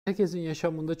herkesin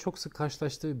yaşamında çok sık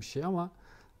karşılaştığı bir şey ama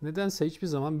nedense hiçbir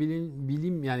zaman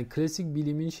bilim yani klasik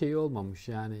bilimin şeyi olmamış.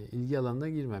 Yani ilgi alanına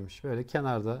girmemiş. Böyle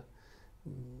kenarda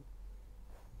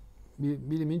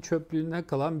bilimin çöplüğünden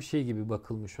kalan bir şey gibi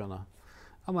bakılmış ona.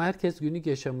 Ama herkes günlük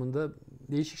yaşamında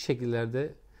değişik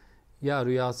şekillerde ya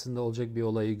rüyasında olacak bir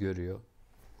olayı görüyor.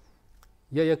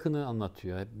 Ya yakını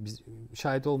anlatıyor. Biz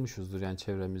şahit olmuşuzdur yani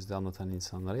çevremizde anlatan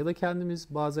insanlara. Ya da kendimiz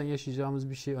bazen yaşayacağımız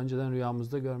bir şeyi önceden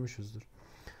rüyamızda görmüşüzdür.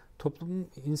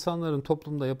 İnsanların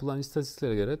toplumda yapılan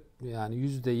istatistiklere göre yani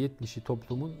 %70'i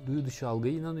toplumun duyu dışı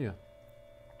algıya inanıyor.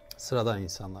 Sıradan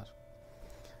insanlar.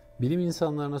 Bilim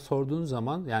insanlarına sorduğun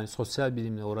zaman yani sosyal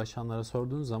bilimle uğraşanlara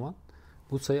sorduğun zaman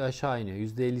bu sayı aşağı iniyor.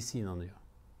 %50'si inanıyor.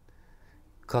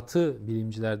 Katı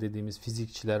bilimciler dediğimiz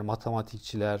fizikçiler,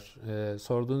 matematikçiler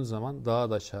sorduğun zaman daha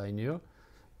da aşağı iniyor.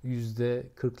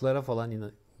 %40'lara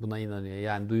falan buna inanıyor.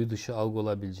 Yani duyu dışı algı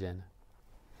olabileceğini.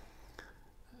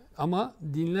 Ama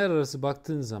dinler arası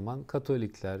baktığın zaman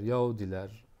Katolikler,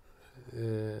 Yahudiler,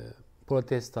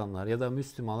 Protestanlar ya da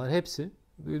Müslümanlar hepsi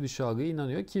duyu dışı algıya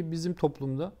inanıyor ki bizim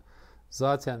toplumda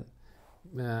zaten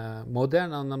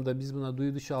modern anlamda biz buna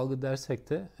duyu dışı algı dersek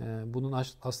de bunun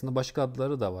aslında başka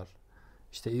adları da var.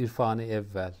 İşte irfan-i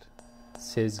evvel,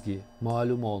 sezgi,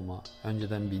 malum olma,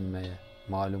 önceden bilmeye,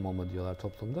 malum olma diyorlar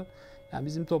toplumda. Yani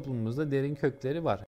bizim toplumumuzda derin kökleri var.